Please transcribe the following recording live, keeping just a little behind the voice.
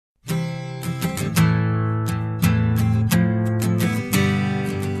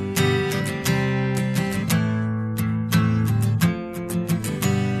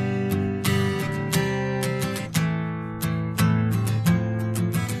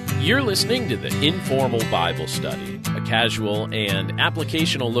You're listening to the Informal Bible Study, a casual and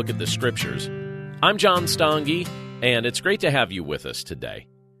applicational look at the Scriptures. I'm John Stange, and it's great to have you with us today.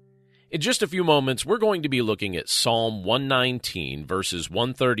 In just a few moments, we're going to be looking at Psalm 119, verses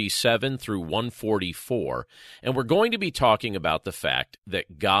 137 through 144, and we're going to be talking about the fact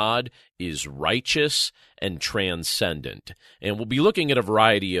that God is righteous and transcendent. And we'll be looking at a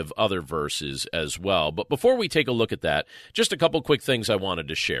variety of other verses as well. But before we take a look at that, just a couple quick things I wanted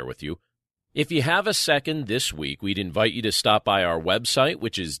to share with you. If you have a second this week, we'd invite you to stop by our website,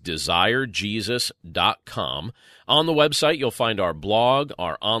 which is desirejesus.com. On the website, you'll find our blog,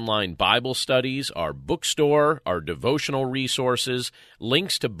 our online Bible studies, our bookstore, our devotional resources,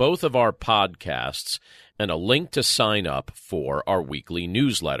 links to both of our podcasts, and a link to sign up for our weekly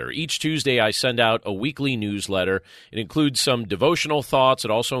newsletter. Each Tuesday, I send out a weekly newsletter. It includes some devotional thoughts. It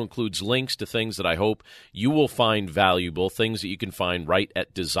also includes links to things that I hope you will find valuable, things that you can find right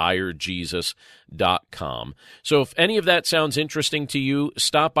at desirejesus.com. So if any of that sounds interesting to you,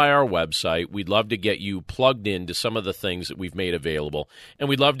 stop by our website. We'd love to get you plugged into some of the things that we've made available, and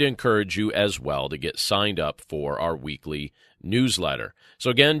we'd love to encourage you as well to get signed up for our weekly newsletter.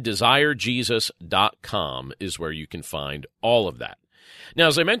 So again, desirejesus.com is where you can find all of that. Now,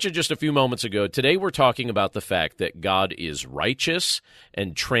 as I mentioned just a few moments ago, today we're talking about the fact that God is righteous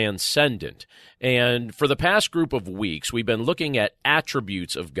and transcendent. And for the past group of weeks, we've been looking at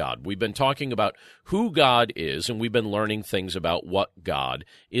attributes of God. We've been talking about who God is, and we've been learning things about what God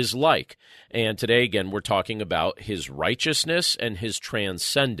is like. And today, again, we're talking about his righteousness and his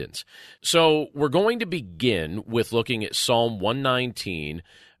transcendence. So we're going to begin with looking at Psalm 119,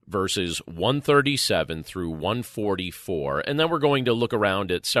 verses 137 through 144, and then we're going to look around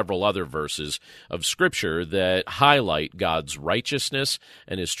at several other verses of Scripture that highlight God's righteousness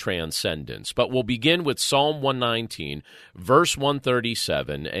and his transcendence. But we'll begin with Psalm 119, verse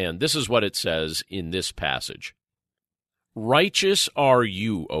 137, and this is what it says in this passage. Righteous are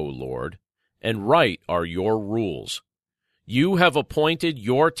you, O Lord, and right are your rules. You have appointed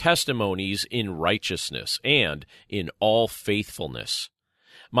your testimonies in righteousness and in all faithfulness.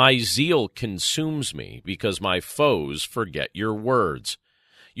 My zeal consumes me because my foes forget your words.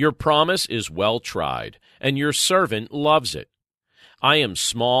 Your promise is well tried, and your servant loves it. I am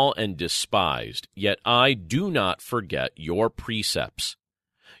small and despised, yet I do not forget your precepts.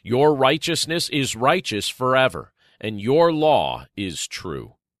 Your righteousness is righteous forever, and your law is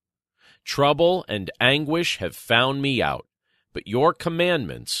true. Trouble and anguish have found me out, but your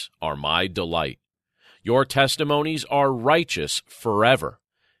commandments are my delight. Your testimonies are righteous forever.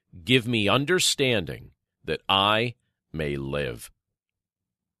 Give me understanding that I may live.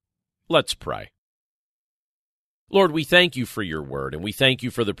 Let's pray. Lord, we thank you for your word, and we thank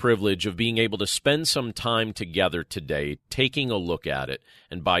you for the privilege of being able to spend some time together today, taking a look at it,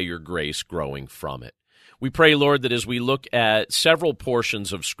 and by your grace, growing from it. We pray, Lord, that as we look at several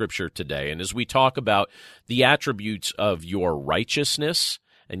portions of Scripture today, and as we talk about the attributes of your righteousness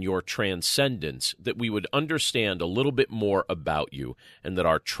and your transcendence, that we would understand a little bit more about you, and that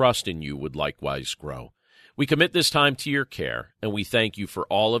our trust in you would likewise grow. We commit this time to your care, and we thank you for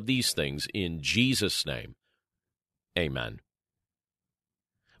all of these things in Jesus' name. Amen.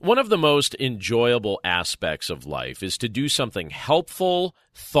 One of the most enjoyable aspects of life is to do something helpful,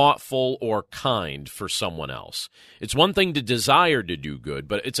 thoughtful, or kind for someone else. It's one thing to desire to do good,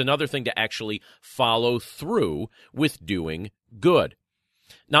 but it's another thing to actually follow through with doing good.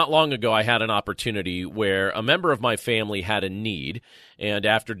 Not long ago, I had an opportunity where a member of my family had a need, and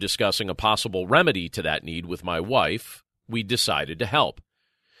after discussing a possible remedy to that need with my wife, we decided to help.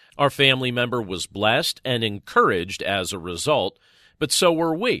 Our family member was blessed and encouraged as a result, but so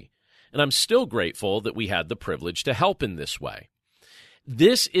were we, and I'm still grateful that we had the privilege to help in this way.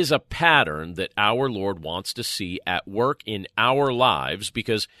 This is a pattern that our Lord wants to see at work in our lives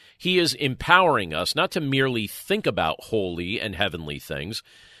because he is empowering us not to merely think about holy and heavenly things,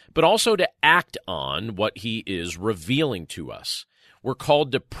 but also to act on what he is revealing to us. We're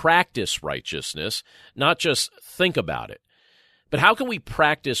called to practice righteousness, not just think about it. But how can we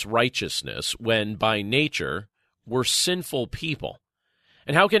practice righteousness when by nature we're sinful people?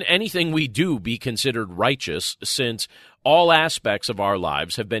 And how can anything we do be considered righteous since all aspects of our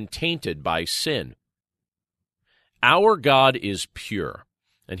lives have been tainted by sin? Our God is pure,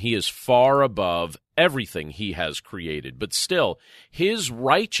 and he is far above everything he has created. But still, his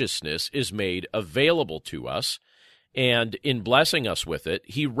righteousness is made available to us, and in blessing us with it,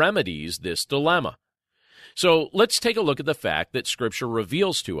 he remedies this dilemma. So let's take a look at the fact that Scripture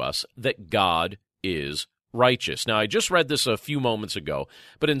reveals to us that God is righteous. Now, I just read this a few moments ago,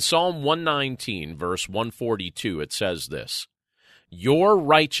 but in Psalm 119, verse 142, it says this, Your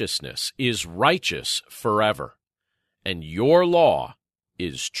righteousness is righteous forever, and your law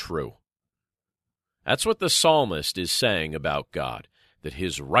is true. That's what the psalmist is saying about God, that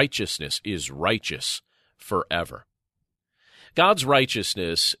his righteousness is righteous forever. God's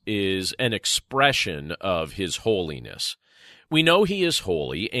righteousness is an expression of his holiness. We know he is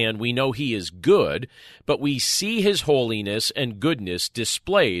holy and we know he is good, but we see his holiness and goodness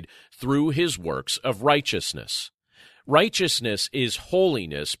displayed through his works of righteousness. Righteousness is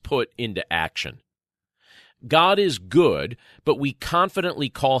holiness put into action. God is good, but we confidently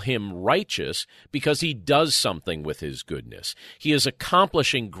call him righteous because he does something with his goodness. He is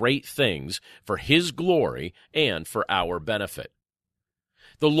accomplishing great things for his glory and for our benefit.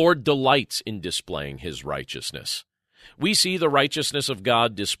 The Lord delights in displaying his righteousness. We see the righteousness of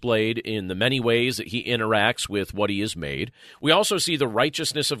God displayed in the many ways that he interacts with what he has made. We also see the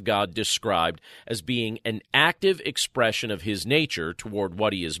righteousness of God described as being an active expression of his nature toward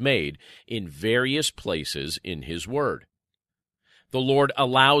what he has made in various places in his word. The Lord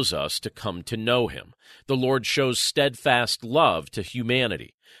allows us to come to know him. The Lord shows steadfast love to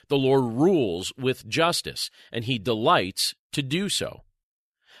humanity. The Lord rules with justice, and he delights to do so.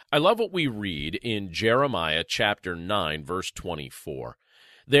 I love what we read in Jeremiah chapter 9, verse 24.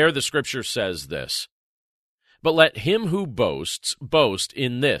 There the scripture says this, "But let him who boasts boast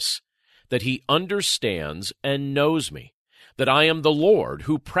in this, that he understands and knows me, that I am the Lord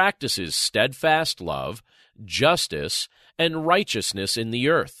who practices steadfast love, justice, and righteousness in the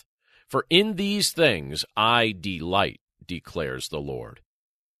earth. For in these things I delight, declares the Lord."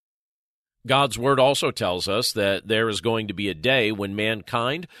 God's word also tells us that there is going to be a day when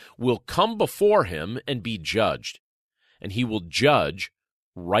mankind will come before him and be judged, and he will judge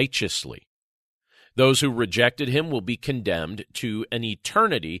righteously. Those who rejected him will be condemned to an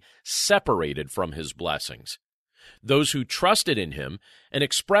eternity separated from his blessings. Those who trusted in him and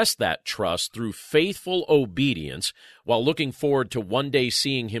expressed that trust through faithful obedience while looking forward to one day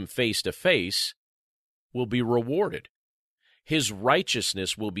seeing him face to face will be rewarded. His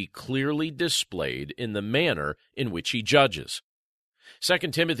righteousness will be clearly displayed in the manner in which he judges.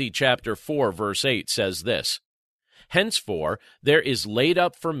 2 Timothy chapter 4, verse 8 says this, "Henceforth there is laid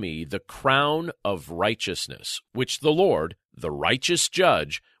up for me the crown of righteousness, which the Lord, the righteous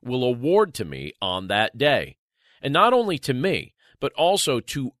judge, will award to me on that day, and not only to me, but also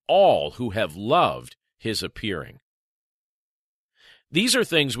to all who have loved his appearing." These are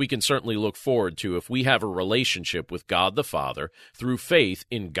things we can certainly look forward to if we have a relationship with God the Father through faith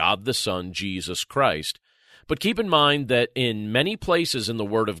in God the Son, Jesus Christ. But keep in mind that in many places in the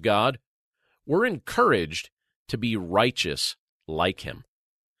Word of God, we're encouraged to be righteous like him.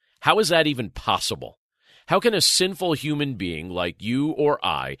 How is that even possible? How can a sinful human being like you or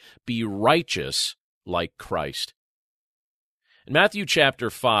I be righteous like Christ? In Matthew chapter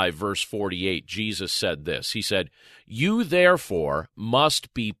 5, verse 48, Jesus said this. He said, "You therefore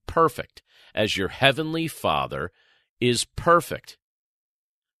must be perfect, as your heavenly Father is perfect."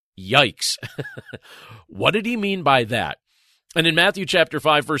 Yikes. What did he mean by that? And in Matthew chapter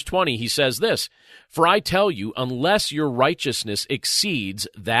 5, verse 20, he says this, "For I tell you, unless your righteousness exceeds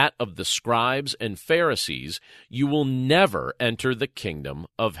that of the scribes and Pharisees, you will never enter the kingdom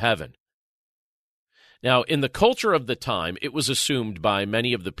of heaven." Now, in the culture of the time, it was assumed by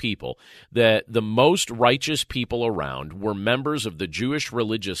many of the people that the most righteous people around were members of the Jewish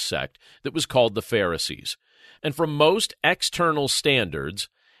religious sect that was called the Pharisees. And from most external standards,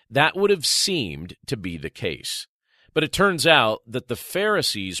 that would have seemed to be the case. But it turns out that the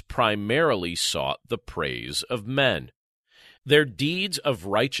Pharisees primarily sought the praise of men. Their deeds of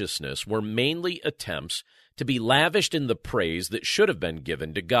righteousness were mainly attempts to be lavished in the praise that should have been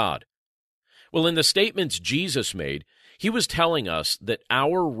given to God. Well, in the statements Jesus made, he was telling us that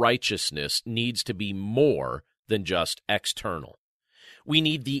our righteousness needs to be more than just external. We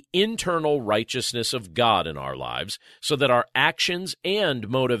need the internal righteousness of God in our lives so that our actions and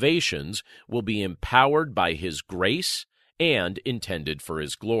motivations will be empowered by his grace and intended for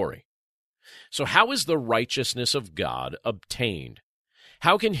his glory. So how is the righteousness of God obtained?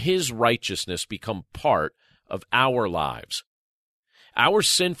 How can his righteousness become part of our lives? Our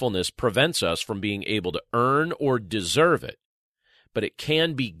sinfulness prevents us from being able to earn or deserve it, but it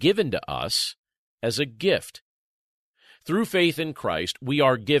can be given to us as a gift. Through faith in Christ, we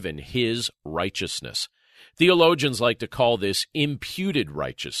are given his righteousness. Theologians like to call this imputed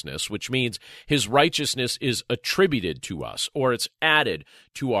righteousness, which means his righteousness is attributed to us, or it's added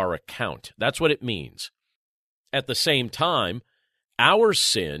to our account. That's what it means. At the same time, our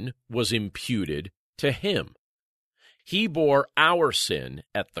sin was imputed to him. He bore our sin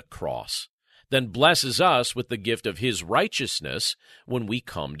at the cross. then blesses us with the gift of his righteousness when we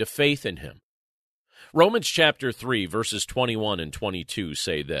come to faith in him. Romans chapter 3, verses 21 and 22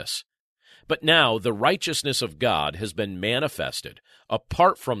 say this, "But now the righteousness of God has been manifested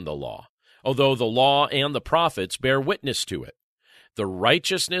apart from the law, although the law and the prophets bear witness to it. The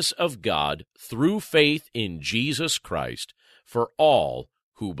righteousness of God through faith in Jesus Christ for all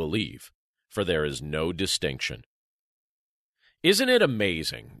who believe, for there is no distinction." Isn't it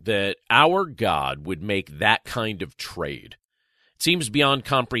amazing that our God would make that kind of trade? It seems beyond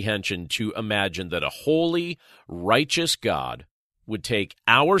comprehension to imagine that a holy, righteous God would take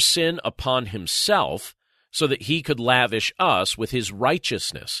our sin upon himself so that he could lavish us with his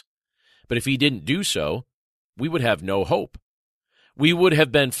righteousness. But if he didn't do so, we would have no hope. We would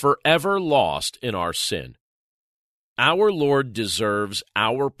have been forever lost in our sin. Our Lord deserves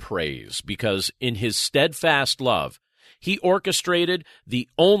our praise because in his steadfast love, he orchestrated the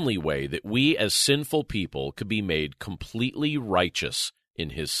only way that we as sinful people could be made completely righteous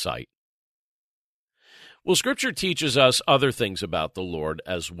in his sight. Well, Scripture teaches us other things about the Lord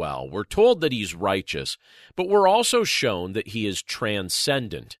as well. We're told that he's righteous, but we're also shown that he is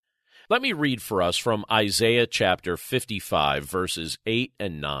transcendent. Let me read for us from Isaiah chapter 55, verses 8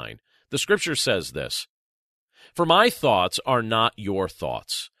 and 9. The Scripture says this, "For my thoughts are not your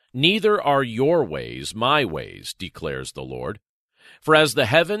thoughts, neither are your ways my ways, declares the Lord. For as the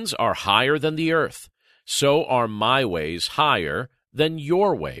heavens are higher than the earth, so are my ways higher than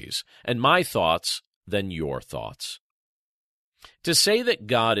your ways, and my thoughts than your thoughts." To say that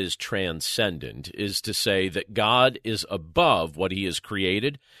God is transcendent is to say that God is above what he has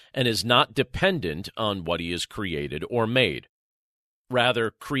created and is not dependent on what he has created or made.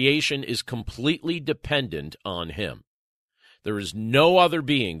 Rather, creation is completely dependent on him. There is no other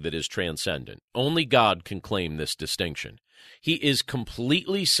being that is transcendent. Only God can claim this distinction. He is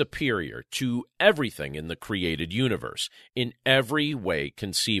completely superior to everything in the created universe, in every way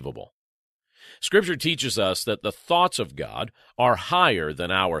conceivable. Scripture teaches us that the thoughts of God are higher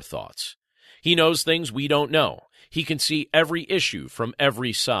than our thoughts. He knows things we don't know. He can see every issue from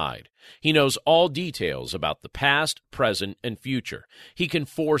every side. He knows all details about the past, present, and future. He can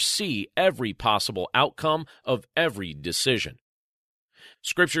foresee every possible outcome of every decision.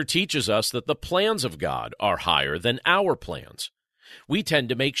 Scripture teaches us that the plans of God are higher than our plans. We tend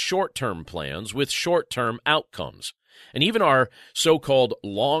to make short-term plans with short-term outcomes, and even our so-called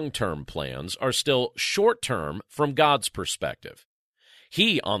long-term plans are still short-term from God's perspective.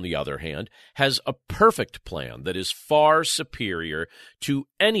 He, on the other hand, has a perfect plan that is far superior to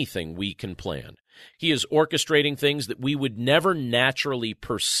anything we can plan. He is orchestrating things that we would never naturally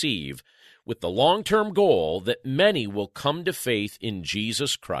perceive, with the long-term goal that many will come to faith in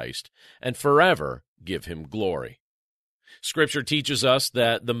Jesus Christ and forever give him glory. Scripture teaches us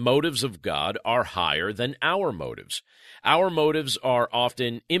that the motives of God are higher than our motives. Our motives are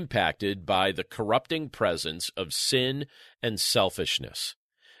often impacted by the corrupting presence of sin and selfishness.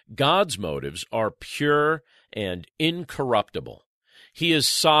 God's motives are pure and incorruptible. He is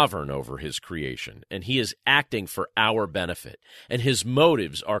sovereign over his creation, and he is acting for our benefit, and his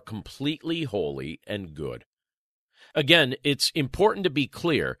motives are completely holy and good. Again, it's important to be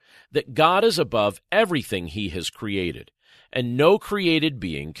clear that God is above everything he has created, and no created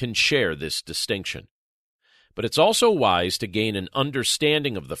being can share this distinction. But it's also wise to gain an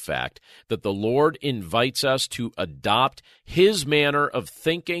understanding of the fact that the Lord invites us to adopt his manner of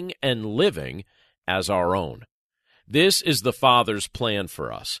thinking and living as our own. This is the Father's plan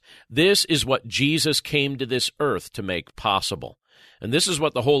for us. This is what Jesus came to this earth to make possible. And this is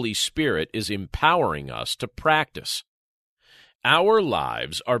what the Holy Spirit is empowering us to practice. Our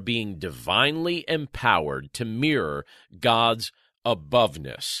lives are being divinely empowered to mirror God's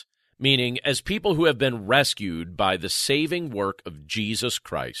aboveness, meaning as people who have been rescued by the saving work of Jesus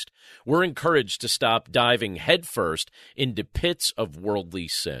Christ, we're encouraged to stop diving headfirst into pits of worldly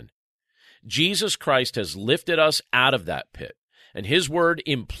sin. Jesus Christ has lifted us out of that pit, and his word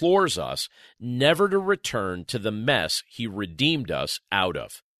implores us never to return to the mess he redeemed us out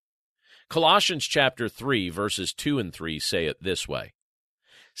of. Colossians chapter 3, verses 2 and 3 say it this way,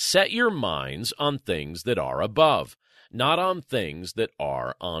 "Set your minds on things that are above, not on things that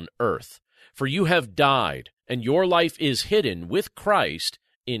are on earth. For you have died, and your life is hidden with Christ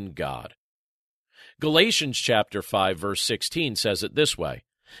in God." Galatians chapter 5, verse 16 says it this way,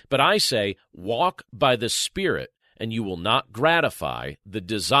 "But I say, walk by the Spirit, and you will not gratify the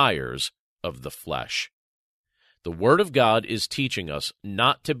desires of the flesh." The Word of God is teaching us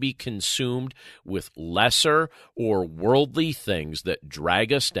not to be consumed with lesser or worldly things that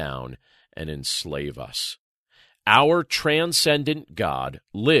drag us down and enslave us. Our transcendent God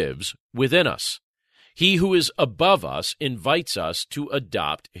lives within us. He who is above us invites us to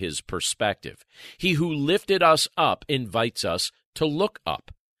adopt his perspective. He who lifted us up invites us to look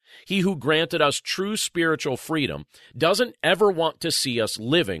up. He who granted us true spiritual freedom doesn't ever want to see us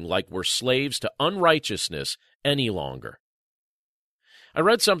living like we're slaves to unrighteousness any longer. I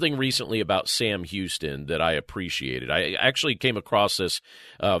read something recently about Sam Houston that I appreciated. I actually came across this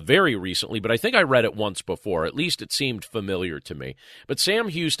very recently, but I think I read it once before. At least it seemed familiar to me. But Sam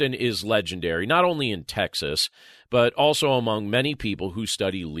Houston is legendary, not only in Texas, but also among many people who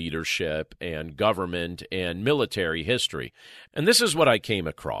study leadership and government and military history. And this is what I came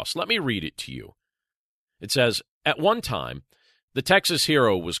across. Let me read it to you. It says, "At one time, the Texas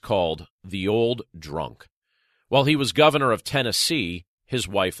hero was called the Old Drunk. While he was governor of Tennessee, his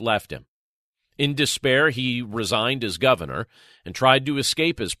wife left him. In despair, he resigned as governor and tried to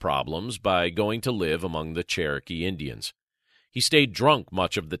escape his problems by going to live among the Cherokee Indians. He stayed drunk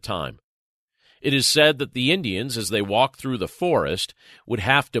much of the time. It is said that the Indians, as they walked through the forest, would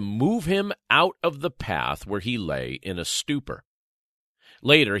have to move him out of the path where he lay in a stupor.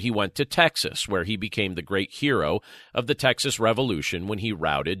 Later, he went to Texas, where he became the great hero of the Texas Revolution when he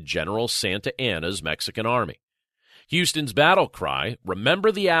routed General Santa Anna's Mexican army. Houston's battle cry, 'Remember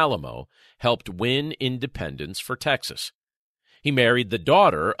the Alamo,' helped win independence for Texas. He married the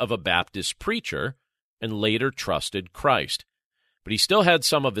daughter of a Baptist preacher and later trusted Christ, but he still had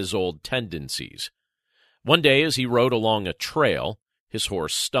some of his old tendencies. One day, as he rode along a trail, his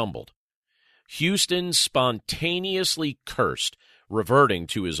horse stumbled. Houston spontaneously cursed, reverting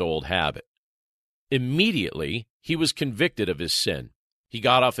to his old habit. Immediately, he was convicted of his sin. He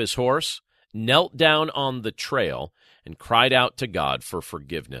got off his horse, knelt down on the trail, and cried out to God for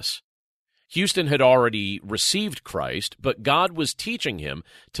forgiveness. Houston had already received Christ, but God was teaching him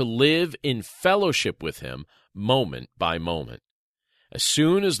to live in fellowship with him moment by moment. As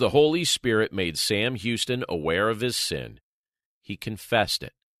soon as the Holy Spirit made Sam Houston aware of his sin, he confessed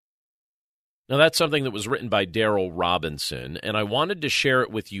it. Now, that's something that was written by Darrell Robinson, and I wanted to share it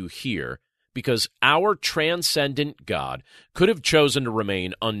with you here because our transcendent God could have chosen to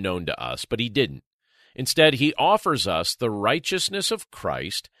remain unknown to us, but he didn't. Instead, he offers us the righteousness of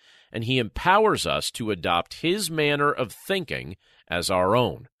Christ, and he empowers us to adopt his manner of thinking as our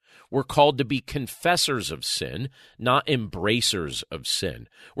own. We're called to be confessors of sin, not embracers of sin.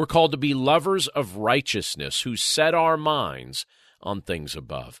 We're called to be lovers of righteousness who set our minds on things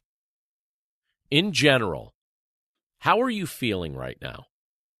above. In general, how are you feeling right now?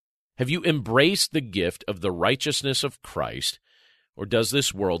 Have you embraced the gift of the righteousness of Christ, or does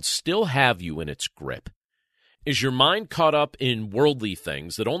this world still have you in its grip? Is your mind caught up in worldly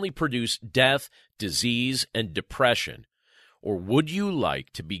things that only produce death, disease, and depression? Or would you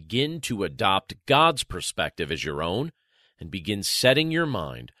like to begin to adopt God's perspective as your own and begin setting your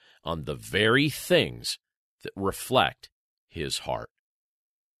mind on the very things that reflect his heart?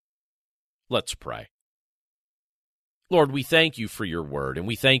 Let's pray. Lord, we thank you for your word, and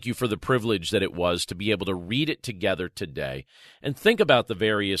we thank you for the privilege that it was to be able to read it together today and think about the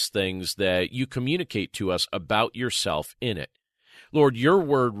various things that you communicate to us about yourself in it. Lord, your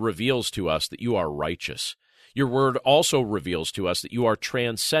word reveals to us that you are righteous. Your word also reveals to us that you are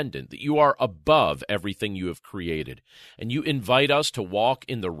transcendent, that you are above everything you have created, and you invite us to walk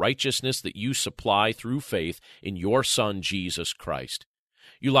in the righteousness that you supply through faith in your Son, Jesus Christ.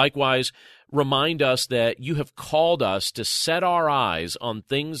 You likewise remind us that you have called us to set our eyes on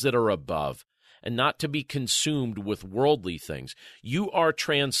things that are above and not to be consumed with worldly things. You are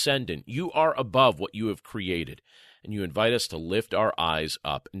transcendent. You are above what you have created. And you invite us to lift our eyes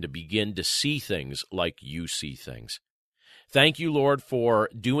up and to begin to see things like you see things. Thank you, Lord, for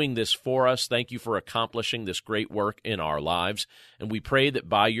doing this for us. Thank you for accomplishing this great work in our lives. And we pray that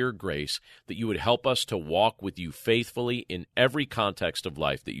by your grace, that you would help us to walk with you faithfully in every context of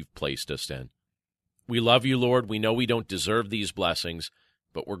life that you've placed us in. We love you, Lord. We know we don't deserve these blessings,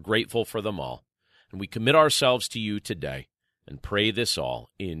 but we're grateful for them all. And we commit ourselves to you today and pray this all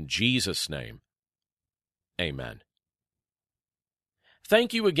in Jesus' name. Amen.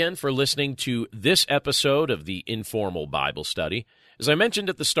 Thank you again for listening to this episode of the Informal Bible Study. As I mentioned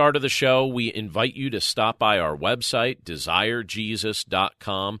at the start of the show, we invite you to stop by our website,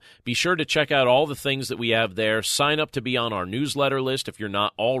 desirejesus.com. Be sure to check out all the things that we have there. Sign up to be on our newsletter list if you're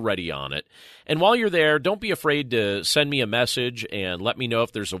not already on it. And while you're there, don't be afraid to send me a message and let me know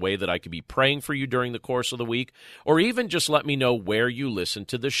if there's a way that I could be praying for you during the course of the week, or even just let me know where you listen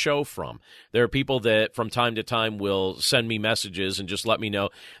to the show from. There are people that from time to time will send me messages and just let me know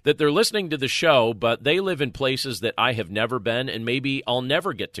that they're listening to the show, but they live in places that I have never been and maybe I'll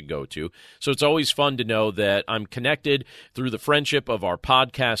never get to go to. So it's always fun to know that I'm connected through the friendship of our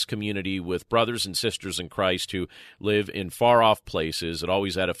podcast community with brothers and sisters in Christ who live in far-off places. It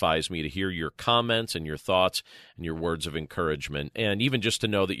always edifies me to hear your comments and your thoughts and your words of encouragement, and even just to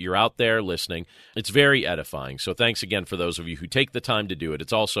know that you're out there listening. It's very edifying. So thanks again for those of you who take the time to do it.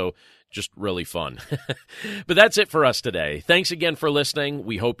 It's also just really fun. But that's it for us today. Thanks again for listening.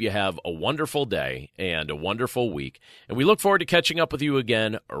 We hope you have a wonderful day and a wonderful week, and we look forward to catching up with you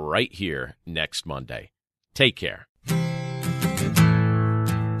again right here next Monday. Take care.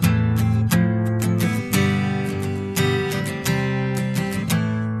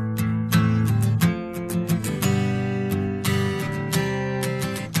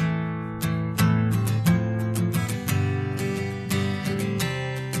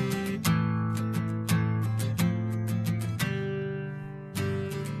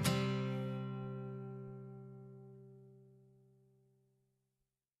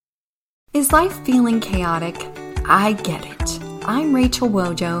 Is life feeling chaotic? I get it. I'm Rachel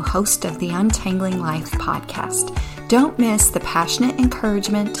Wojo, host of the Untangling Life podcast. Don't miss the passionate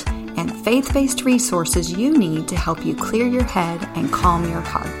encouragement and faith-based resources you need to help you clear your head and calm your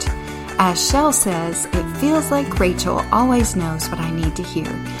heart. As Shell says, it feels like Rachel always knows what I need to hear.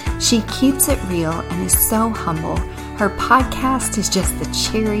 She keeps it real and is so humble. Her podcast is just the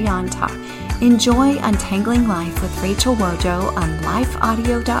cherry on top. Enjoy Untangling Life with Rachel Wojo on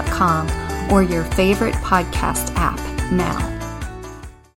lifeaudio.com or your favorite podcast app now.